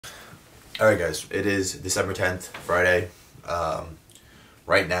Alright guys, it is December 10th, Friday.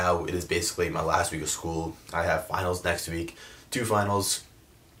 Right now it is basically my last week of school. I have finals next week, 2 finals,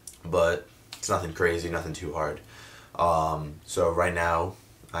 but it's nothing crazy, nothing too hard. So right now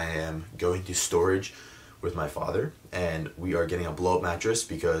I am going to storage with my father, and we are getting a blow-up mattress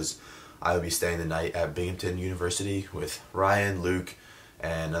because I will be staying the night at Binghamton University with Ryan, Luke,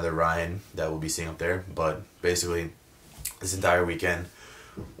 and another Ryan that we'll be seeing up there. But basically this entire weekend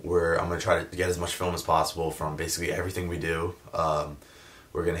where I'm going to try to get as much film as possible from basically everything we do.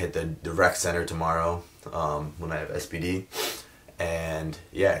 We're going to hit the rec center tomorrow when I have SPD. And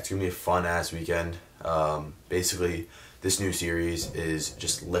yeah, it's going to be a fun-ass weekend. Basically, this new series is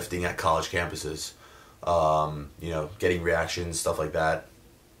just lifting at college campuses. You know, getting reactions, stuff like that.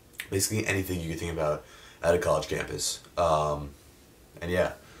 Basically anything you can think about at a college campus. And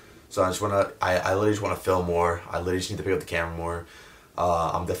yeah, so I just want to, I literally just want to film more. I literally just need to pick up the camera more.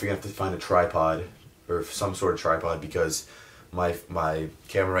 I'm definitely going to have to find a tripod or some sort of tripod because my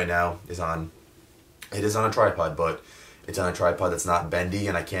camera right now is on a tripod, but it's on a tripod that's not bendy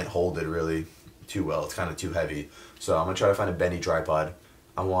and I can't hold it really too well. It's kind of too heavy. So I'm going to try to find a bendy tripod.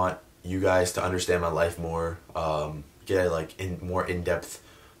 I want you guys to understand my life more, get a more in-depth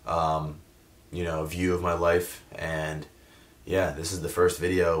you know, view of my life. And yeah, this is the first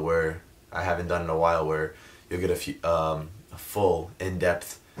video where I haven't done in a while where you'll get a full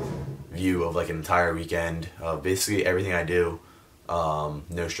in-depth view of like an entire weekend of basically everything I do,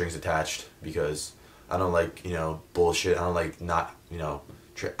 no strings attached, because I don't like, you know, bullshit. I don't like not, you know,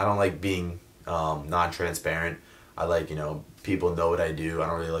 I don't like being non-transparent. I like, you know, people know what I do. I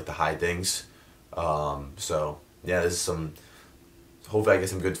don't really like to hide things. So yeah, this is some, hopefully I get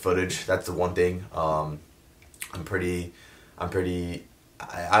some good footage. That's the one thing. I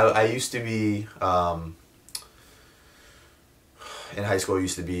used to be, in high school, I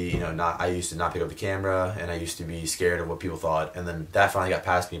used to be, you know, I used to not pick up the camera, and I used to be scared of what people thought, and then that finally got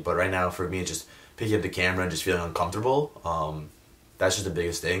past me. But right now, for me, it's just picking up the camera and just feeling uncomfortable. That's just the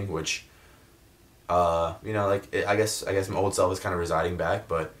biggest thing, which, you know, like, I guess my old self is kind of residing back,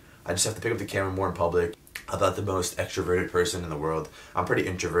 but I just have to pick up the camera more in public. I'm not the most extroverted person in the world. I'm pretty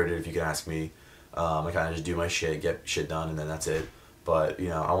introverted, if you can ask me. I kind of just do my shit, get shit done, and then that's it. But, you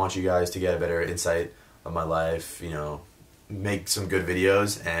know, I want you guys to get a better insight of my life, you know, make some good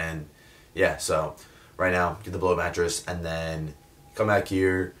videos. And yeah, so right now get the blow mattress and then come back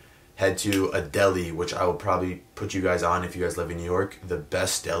here, head to a deli, which I will probably put you guys on if you guys live in New York. The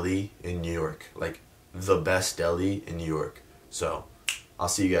best deli in New York, like the best deli in New York. So I'll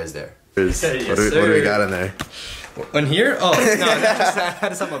see you guys there. Yes, what do we got in there? In here? Oh no, I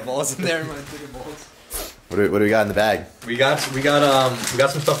just have my balls in there. My big balls. What do we got in the bag? We got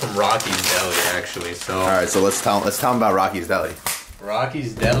some stuff from Rocky's Deli actually. So all right, so let's tell them about Rocky's Deli.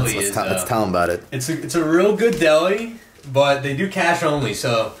 Rocky's Deli let's tell them about it. It's a real good deli, but they do cash only,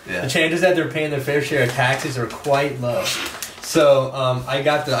 so the chances that they're paying their fair share of taxes are quite low. So I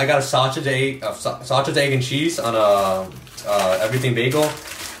got a sausage egg and cheese on a everything bagel.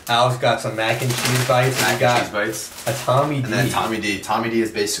 Alex got some mac and cheese bites. A Tommy D. And then Tommy D. Tommy D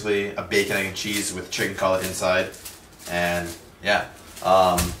is basically a bacon, egg, and cheese with chicken cutlet inside. And yeah,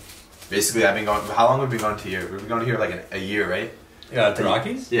 basically I've been going. How long have we been going to here? We've been going to here like a year, right? Yeah, to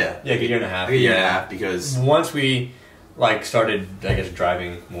Rockies. Yeah, like a year and a half. Like a year and a half, because once we like started, I guess,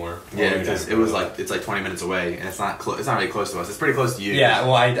 driving more. Yeah, because it was like, it's like 20 minutes away, and it's not really close to us. It's pretty close to you. Yeah,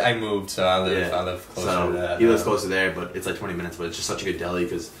 well, I moved, so I live closer so to that. He lives closer there, but it's like 20 minutes. But it's just such a good deli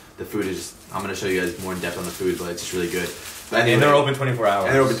because the food is just, I'm gonna show you guys more in depth on the food, but it's just really good. But anyway, and they're open 24 hours.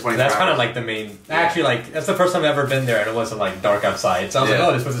 And they're open 24 That's hours. kind of like the main. Actually, like that's the first time I've ever been there, and it wasn't like dark outside. So I was like,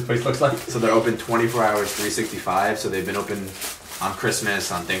 oh, this is what this place looks like. So they're open 24 hours, 365. So they've been open on Christmas,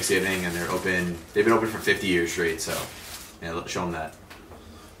 on Thanksgiving, and they've been open for 50 years straight. So yeah, show them that.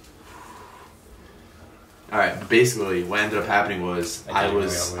 All right, basically what ended up happening was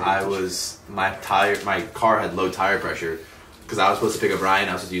my car had low tire pressure because I was supposed to pick up Ryan.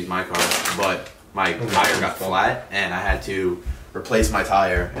 I was supposed to use my car, but my tire got flat and I had to replace my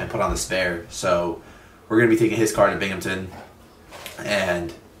tire and put on the spare. So we're gonna be taking his car to Binghamton,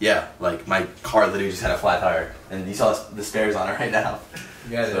 and yeah, like my car literally just had a flat tire, and you saw the spares on it right now.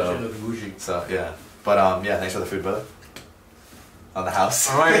 Yeah, they should look bougie. So yeah, but yeah, thanks for the food, brother. On the house.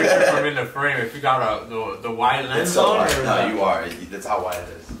 I might even put them in the frame if you got the wide lens so on. Wide. No, you are. That's how wide it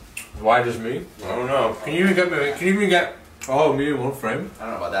is. Wide as me? I don't know. Can you even get? Oh, me in one frame? I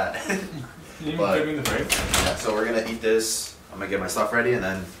don't know about that. Can you even fit me in the frame? Yeah. So we're gonna eat this. I'm gonna get my stuff ready, and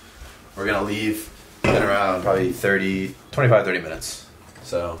then we're gonna leave in around probably 25, 30 minutes.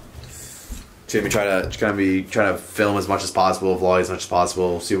 So gonna be trying to film as much as possible, vlog as much as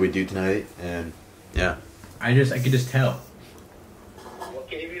possible, see what we do tonight, and yeah. I could just tell. What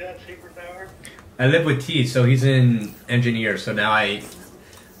gave you that superpower? I live with T, so he's an engineer. So now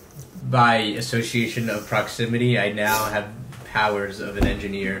by association of proximity, I now have powers of an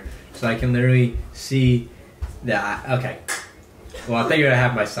engineer. So I can literally see that. Okay. Well, I thought you were gonna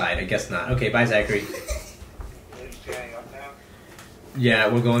have my side. I guess not. Okay, bye, Zachary. Yeah,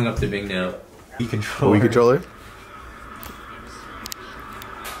 we're going up to Bing now. Wii controller?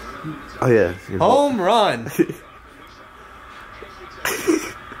 Oh yeah. Home run!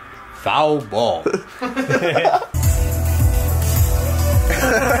 Foul ball.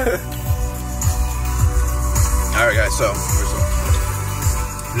 Alright guys, so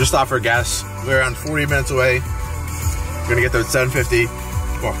we just stopped for gas. We're around 40 minutes away. We're gonna get there at 7:50.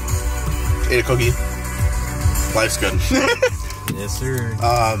 Oh, ate a cookie. Life's good. Yes, sir.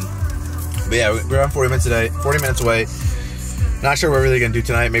 But yeah, we're around 40 minutes away. Not sure what we're really gonna do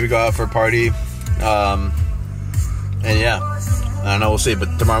tonight. Maybe go out for a party. And yeah, I don't know. We'll see.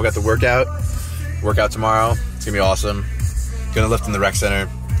 But tomorrow we got the workout. Workout tomorrow. It's gonna be awesome. Gonna lift in the rec center.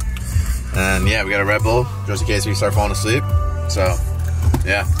 And yeah, we got a Red Bull just in case we start falling asleep. So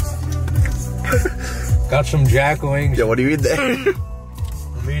yeah. Got some Jack wings. Yeah, what do you eat there? I'm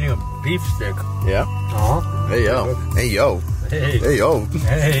eating a beef stick. Yeah. Hey yo. Hey yo. Hey. Hey yo.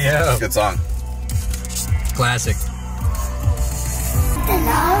 Hey yo. Good song. Classic. The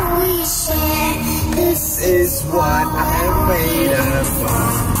love we share, this is what I'm waiting for.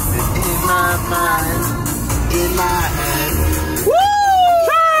 In my mind, in my head.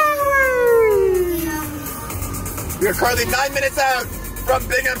 We are currently 9 minutes out from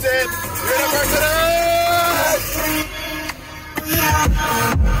Binghamton University!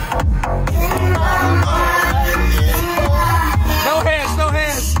 No hands, no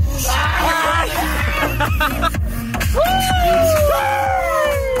hands!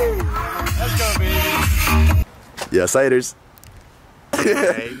 Let's go, baby. Yeah, ciders.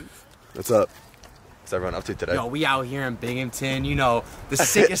 Hey. What's up? What's everyone up to today? Yo, we out here in Binghamton, you know, the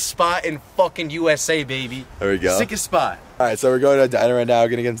sickest spot in fucking USA, baby. There we go. Sickest spot. Alright, so we're going to a diner right now,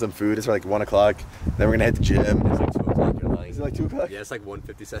 gonna get some food. It's like 1 o'clock. Then we're gonna hit the gym. It's like 2 o'clock. Is it like 2 o'clock? Yeah, it's like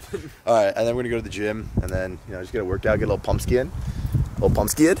 1:57. Alright, and then we're gonna go to the gym and then, you know, just get a workout, get a little pump skiing. Little bump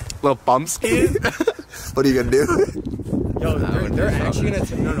ski. What are you gonna do? Yo, they're actually gonna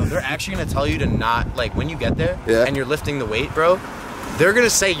they're actually gonna tell you to not, like, when you get there and you're lifting the weight, bro, they're gonna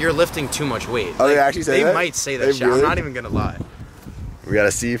say you're lifting too much weight. Oh, like, they actually say that? They might say that They shit. really? I'm not even gonna lie. We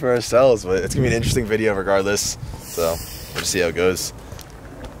gotta see for ourselves, but it's gonna be an interesting video regardless. So, we'll just see how it goes.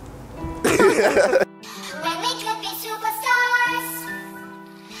 When we could be superstars,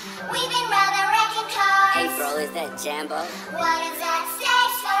 we've been rather wrecking cars. Hey bro, is that Jambo? What is at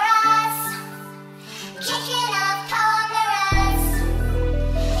stake for us? Kicking up corners.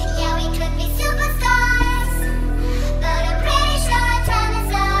 Yeah, we could be superstars, but I'm pretty sure our time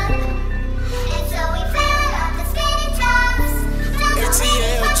is up. And so we fell off the spinning tops.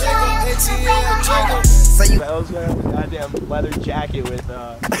 ATL, So you I was gonna have a goddamn leather jacket with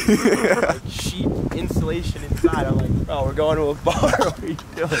like sheet insulation inside. I'm like, bro, we're going to a bar. What are you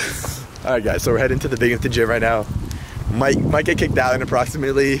doing? Alright guys, so we're heading to the Binghamton gym right now. Might get kicked out in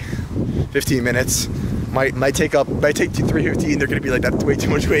approximately 15 minutes. Might take 3:15. They're gonna be like, that's way too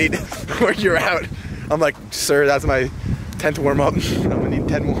much weight. Or you're out. I'm like, sir, that's my 10th warm up. I'm gonna need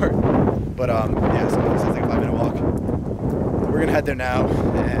 10 more. But yeah, so it's like a 5-minute walk. We're gonna head there now,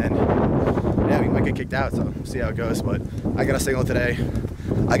 and yeah, we might get kicked out, so we'll see how it goes. But I got a signal today.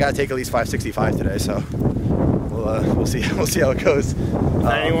 I gotta take at least 565 today, so we'll see how it goes.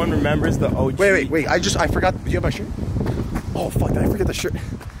 Anyone remembers the OG? Wait! I forgot. Do you have my shirt? Oh fuck! Did I forget the shirt?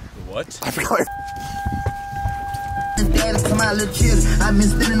 What? I forgot. Daddies to my little kids. I've been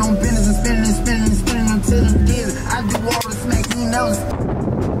spinning on business and spinning until I'm dizzy. I do all the smack, you know.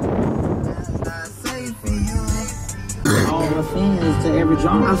 I say for you. All the fans to every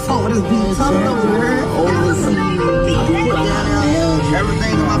genre. I fought with this beat tongue over here.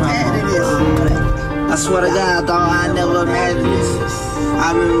 Everything in my pad it is. I swear to God, dog, I never imagined this.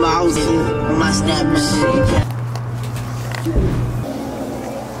 I remember I was here on my snap machine.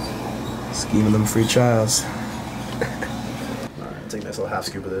 Scheming them free trials. Alright, take a nice little half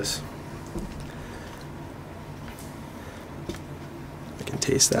scoop of this. I can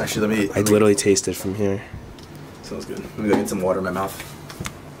taste that. Actually, I literally taste it from here. Sounds good. Let me go get some water in my mouth.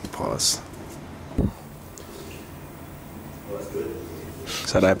 Pause. Oh, that's good.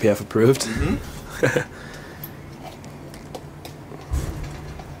 Is that IPF approved? Mm-hmm.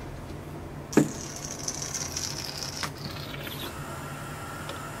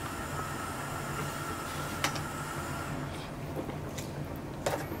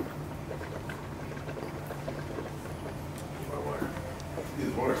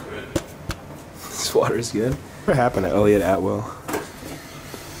 Water's good. What happened to Elliot Atwell?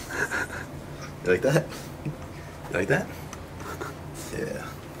 You like that? You like that? Yeah,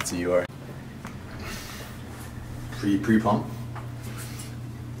 that's who you are. Pre-pump.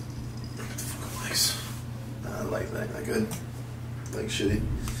 Nice. Like that good. Like shitty.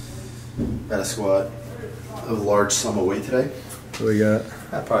 Got a squat of a large sum of weight today. What we got?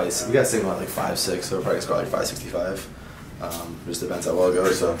 Probably we got sitting on like 5'6", so we'll probably squat like 565. Just depends how well it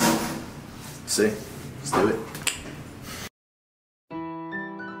goes. So, let's see. Let's do it.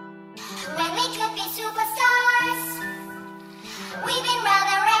 When we could be superstars, we've been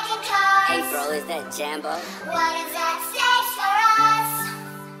rather wrecking cars. Hey bro, is that Jambo? What is that stage for us?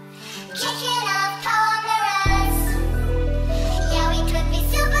 Kicking up corners. Yeah, we could be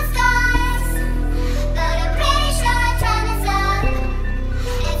superstars, but I'm pretty sure our time is up.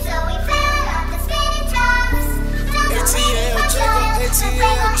 And so we fell off the spinning tops.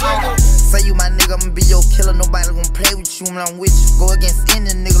 Say you my nigga, I'ma be your killer. Nobody gonna play with you when I'm with you. Go against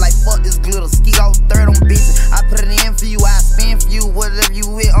any nigga like fuck this glitter. Ski off third on bitches. I put it in for you, I spin for you. Whatever you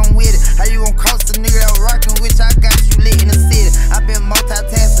with, I'm with it. How you gon' cross the nigga that rockin' with you? I got you lit in the city. I been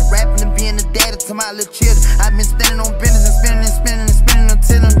multitasking, rapping and being the daddy to my little children. I been standing on business and spinning and spinning and spinning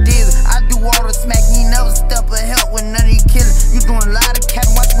until I'm dizzy. I do all the smack, you never step or help with none of you killing. You doing a lot of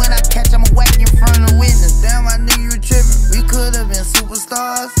cat, watch when I catch, I'ma whack you in front of the witness. Damn, I knew you were tripping. We could've been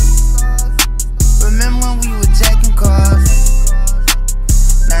superstars. Remember when we were jacking cars?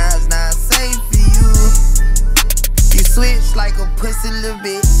 Now it's not safe for you. You switch like a pussy little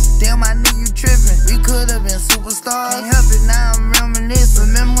bitch. Damn, I knew you tripping. We could've been superstars. Can't help it, now I'm reminiscing.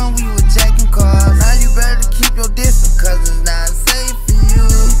 Remember when we were jacking cars? Now you better keep your distance, cause it's not safe for you.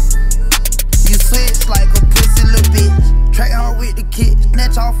 You switch like a pussy little bitch. Track hard with the kid,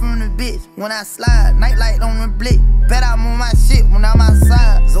 snatch off from the bitch. When I slide, nightlight on the blick. Bet I'm on my shit when I'm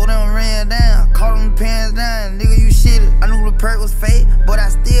outside. So them ran down, caught them pants down. Nigga, you shitted. I knew the perk was fake, but I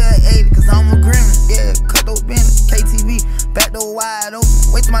still ate it, cause I'm a grimace. Yeah, cut those bins, KTV, back door wide open.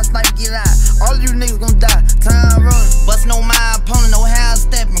 Wait till my sniper get out. All of you niggas gon' die. Time rolling. Bustin' on my opponent, no hand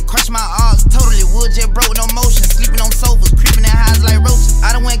stepping. Crush my arms totally. Wood jet broke, no motion. Sleeping on sofas, creeping in highs like roaches.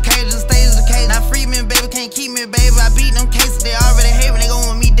 I done went cages and stages of cage. Now free me, baby, can't keep me, baby. I beat them cases, they already hate me. They gon'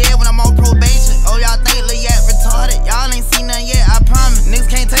 want me dead when I'm on probation. Oh, y'all think Lil Yak retarded? Y'all ain't seen nothing yet, I promise. Niggas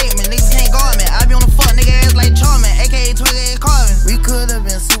can't take me, niggas can't guard me. I be on the fuck nigga ass like Charmin, aka 28 Carvin. We could've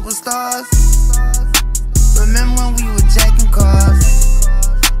been superstars. Remember when we were jacking cars?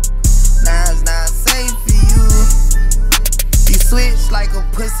 Now it's not safe for you. You switch like a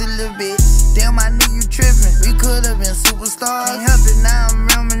pussy little bitch. Damn, I knew you tripping. We could've been superstars. Can't help it, now I'm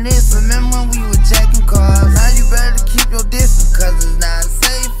reminiscing. Remember when we were jacking cars? Now you better keep your distance, cause it's not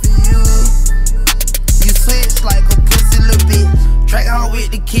safe for you. You switch like a pussy little bitch. Track hard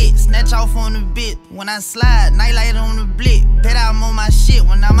with the kid, snatch off on the bit. When I slide, nightlight on the blick. Bet I'm on my shit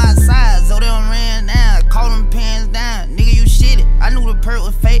when I'm outside. So they done ran down, caught them pants down. Nigga, you shitted. I knew the perk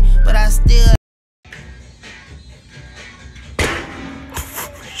was fake, but I still.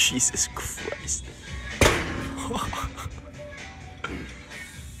 Jesus Christ.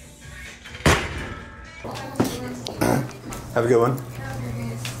 Have a good one.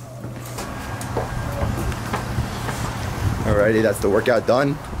 Alrighty, that's the workout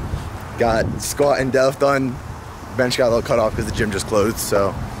done. Got squat and deadlift done. Bench got a little cut off because the gym just closed,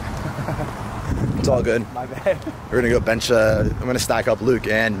 so it's all good. My bad. We're gonna go bench. I'm gonna stack up Luke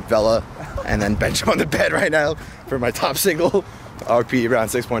and Vela, and then bench on the bed right now for my top single. RP around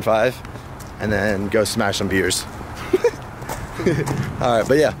 6.5, and then go smash some beers. All right,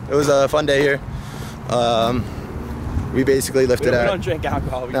 but yeah, it was a fun day here. We basically lifted out. We don't drink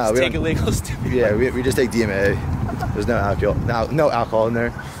alcohol. We just take illegal stimulants. Yeah, we just take DMA. There's no alcohol. No alcohol in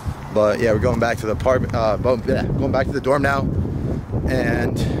there. But yeah, we're going back to the apartment. Going back to the dorm now,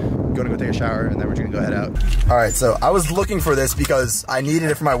 and going to go take a shower, and then we're gonna go head out. All right, so I was looking for this because I needed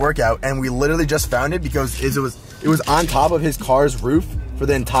it for my workout, and we literally just found it because it was on top of his car's roof for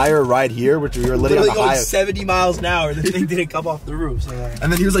the entire ride here, which we were literally on the going 70 miles an hour. The thing didn't come off the roof. So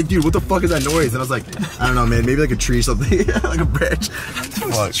and then he was like, "Dude, what the fuck is that noise?" And I was like, "I don't know, man. Maybe like a tree or something, like a branch."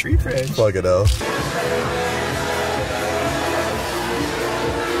 Fuck, tree branch. Fuck it out.